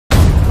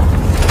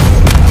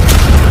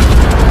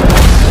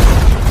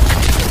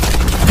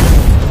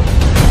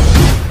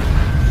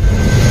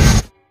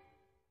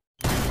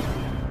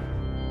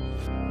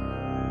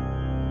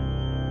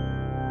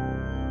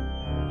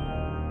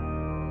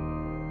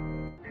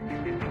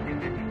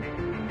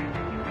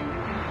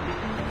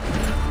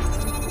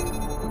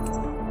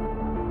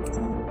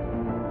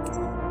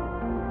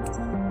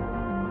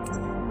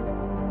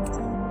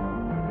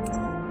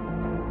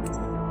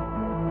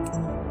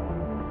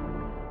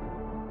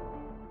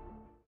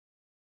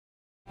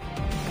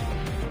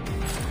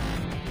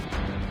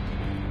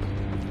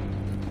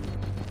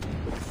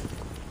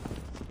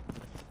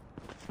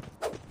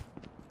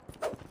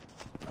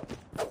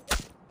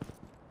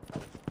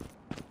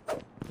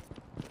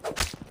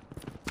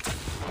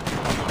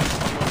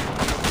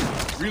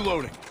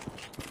Reloading.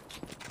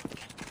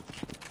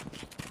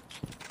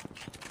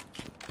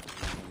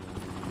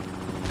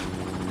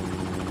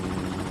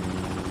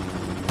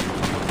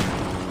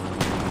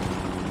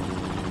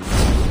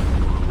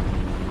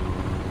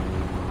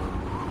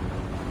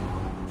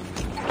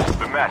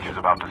 The match is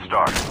about to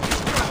start.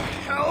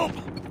 Help!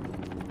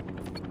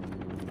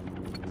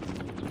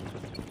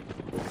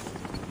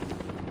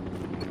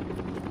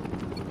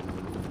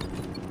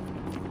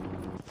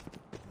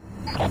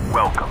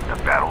 Welcome to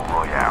Battle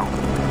Royale.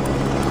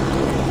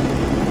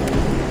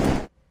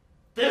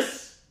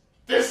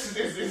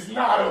 This is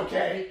not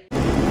okay.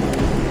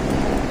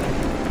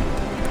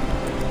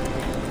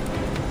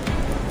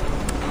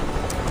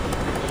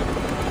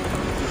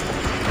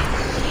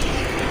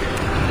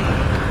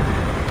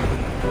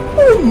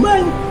 Oh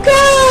my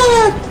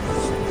God!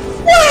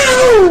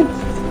 Wow!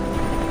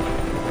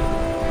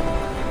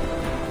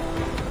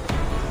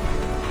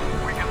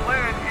 We can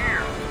land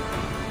here.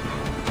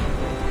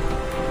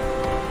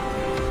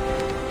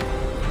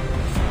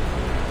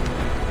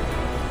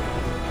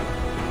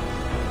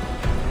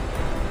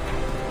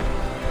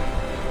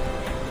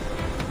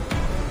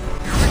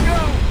 Here we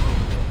go.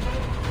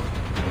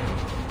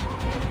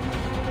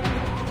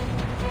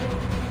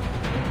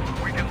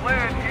 We can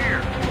land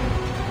here.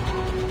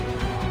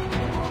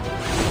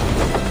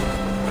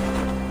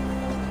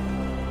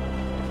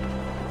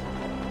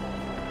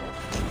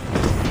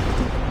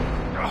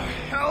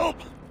 Help!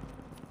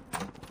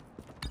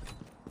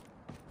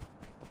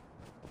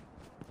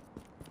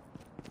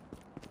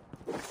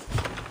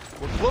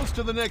 We're close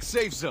to the next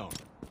safe zone.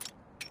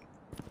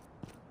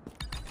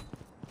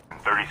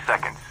 30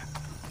 seconds.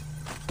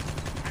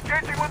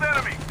 Engaging with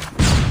enemy.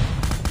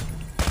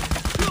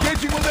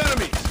 Engaging with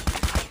enemies!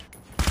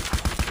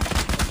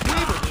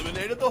 We've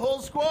eliminated the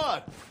whole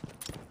squad!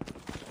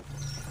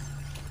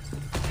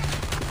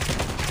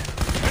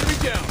 Enemy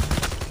down!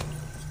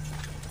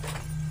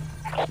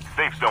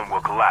 Safe zone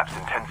will collapse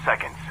in 10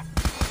 seconds.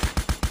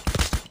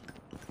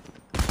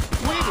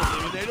 We've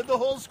eliminated the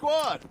whole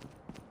squad!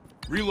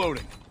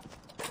 Reloading.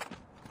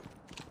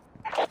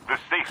 The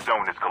safe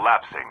zone is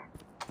collapsing.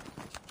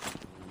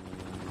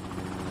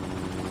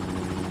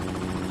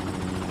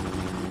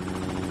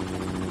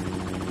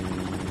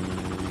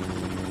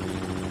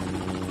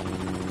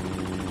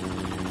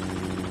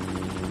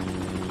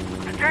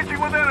 Engaging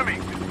with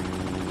enemies.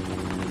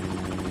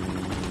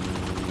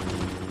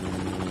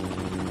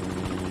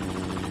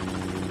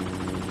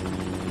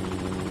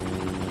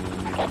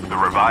 The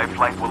revived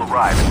flight will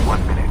arrive in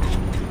 1 minute.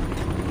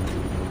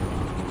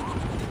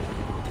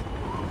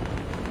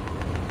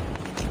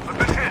 I've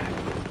been hit.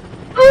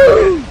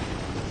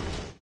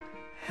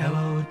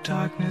 Hello,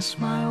 darkness,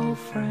 my old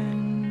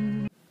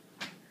friend.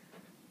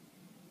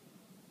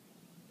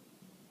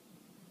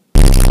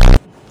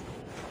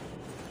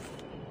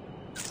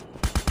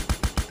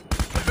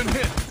 I've been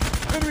hit!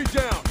 Enemy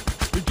down!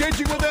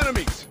 Engaging with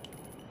enemies!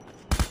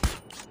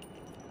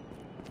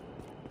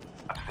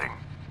 Collapsing.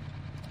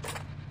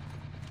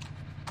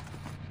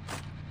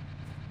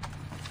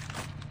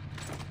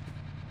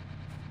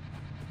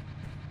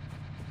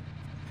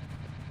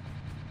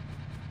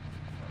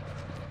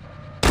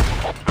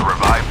 The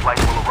revived flight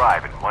will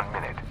arrive in 1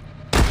 minute.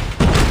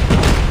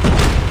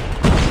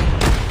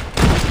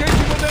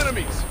 Engaging with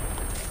enemies!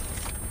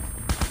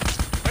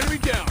 Enemy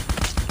down!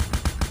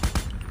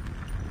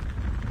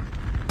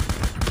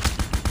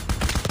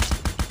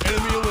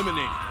 Enemy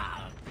eliminated.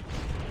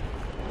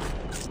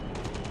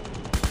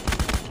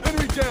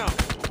 Enemy down!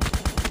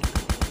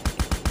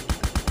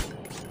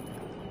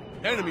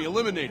 Enemy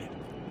eliminated.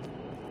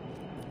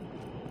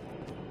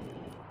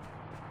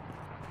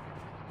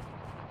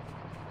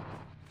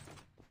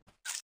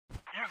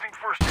 Using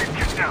first aid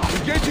kit now.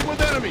 Engaging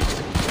with enemies!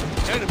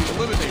 Enemy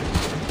eliminated.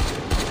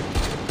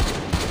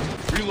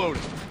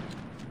 Reloading.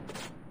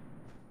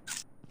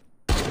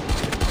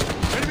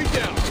 Enemy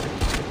down!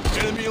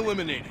 Enemy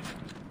eliminated.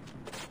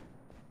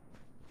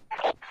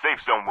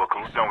 Safe zone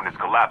zone is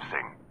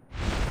collapsing.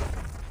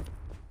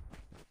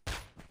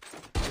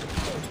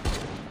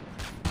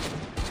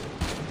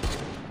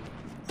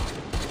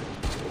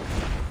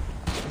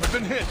 I've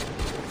been hit.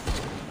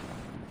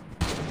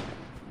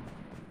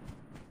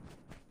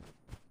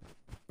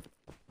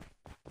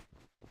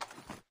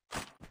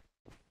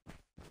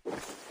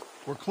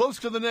 We're close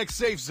to the next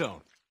safe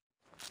zone.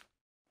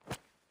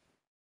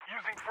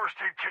 Using first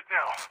aid kit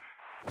now.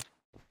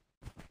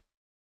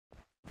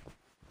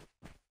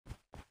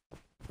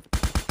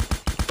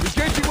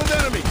 Engaging with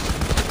enemies!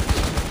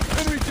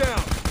 Enemy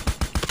down!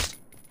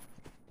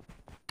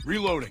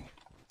 Reloading.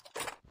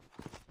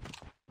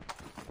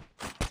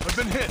 I've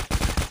been hit.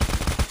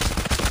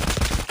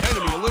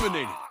 Enemy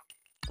eliminated.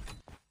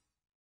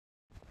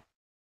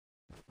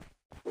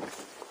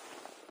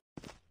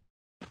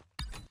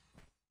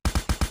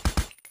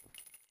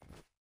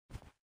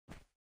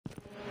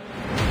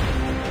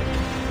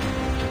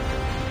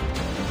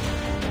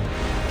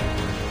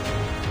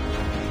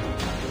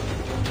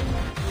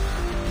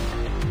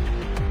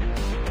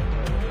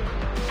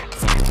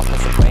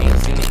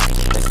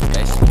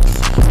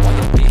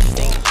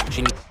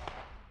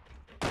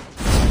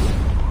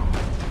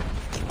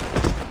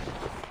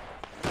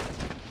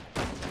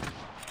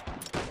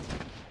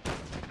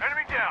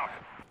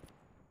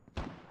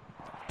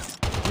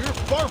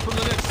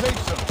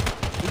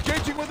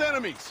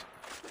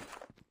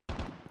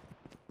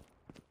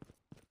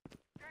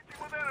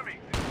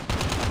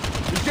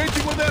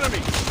 Engaging with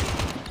enemies!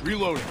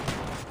 Reloading.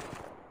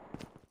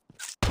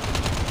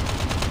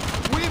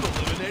 We've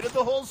eliminated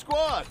the whole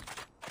squad!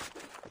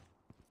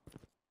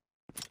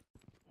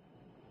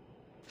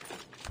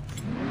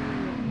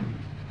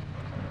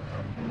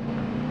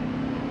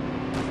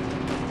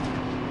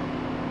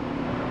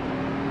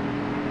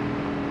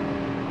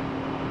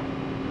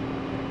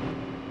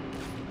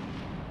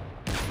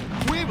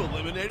 We've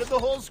eliminated the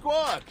whole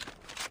squad!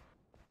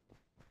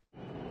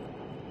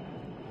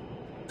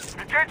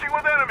 Engaging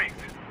with enemies!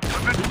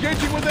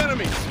 Engaging with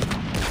enemies!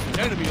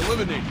 Enemy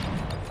eliminated.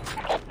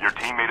 Your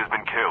teammate has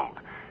been killed.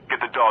 Get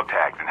the dog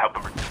tags and help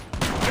them.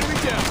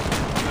 Enemy down!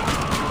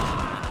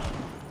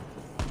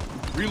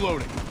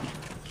 Reloading.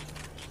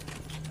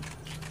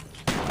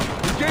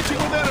 Engaging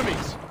with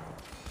enemies!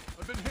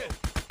 I've been hit.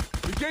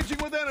 Engaging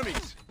with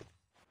enemies!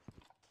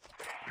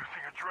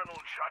 Using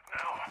adrenaline shot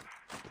now.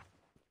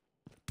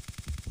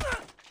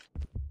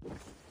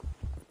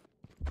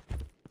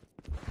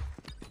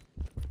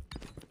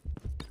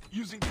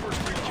 Using first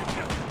aid kit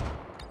now.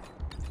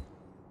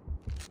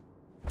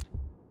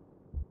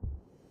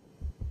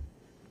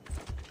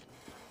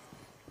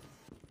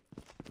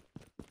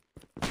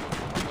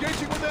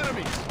 Engaging with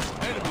enemies!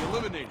 Enemy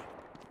eliminated.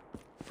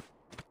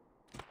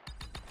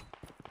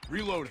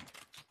 Reloading.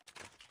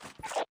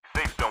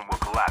 Safe zone will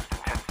collapse in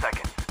 10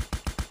 seconds.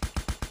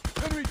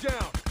 Enemy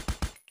down!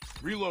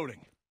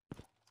 Reloading.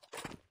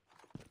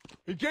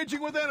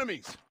 Engaging with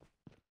enemies!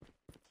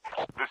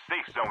 The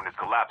safe zone is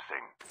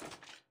collapsing.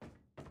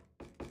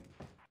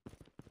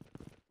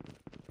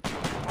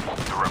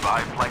 The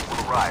revived flight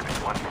will arrive in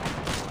 1 minute.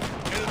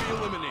 Enemy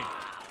eliminated.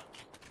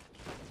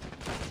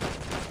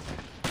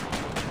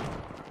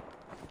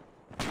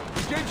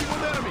 Engaging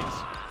with enemies!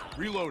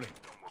 Reloading.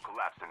 Zone will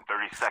collapse in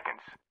 30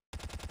 seconds.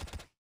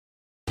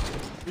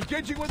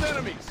 Engaging with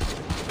enemies!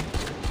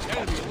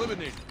 Enemy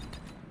eliminated.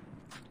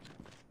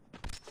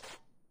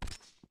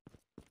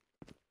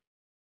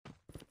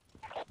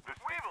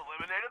 We've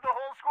eliminated the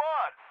whole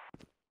squad!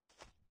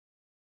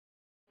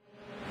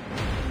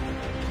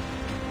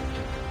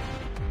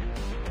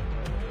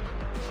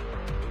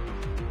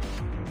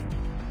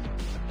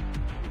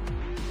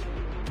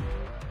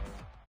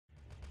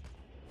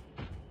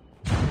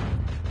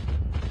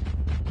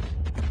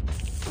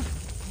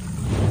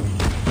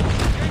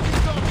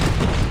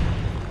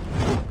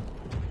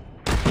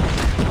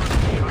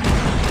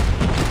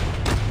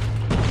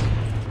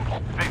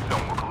 Safe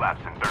zone will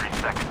collapse in 30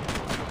 seconds.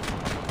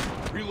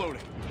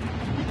 Reloading.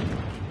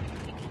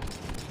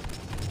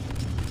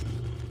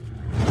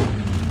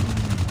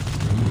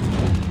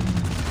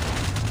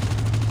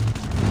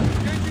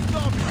 Engaging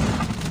zombies!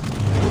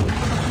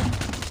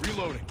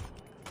 Reloading.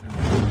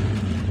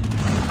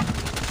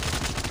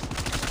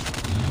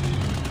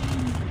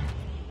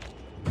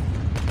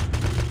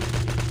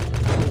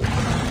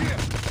 Yeah!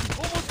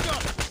 Almost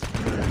got it!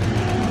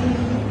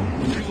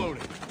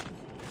 Reloading.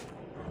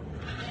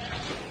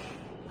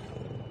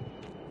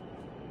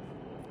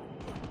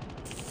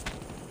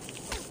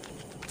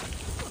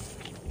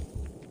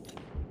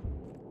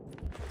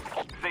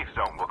 Safe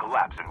zone will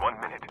collapse in 1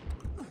 minute.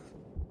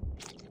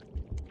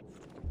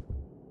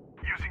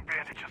 Using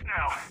bandages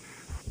now.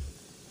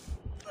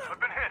 I've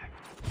been hit.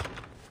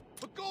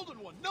 A golden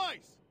one!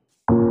 Nice!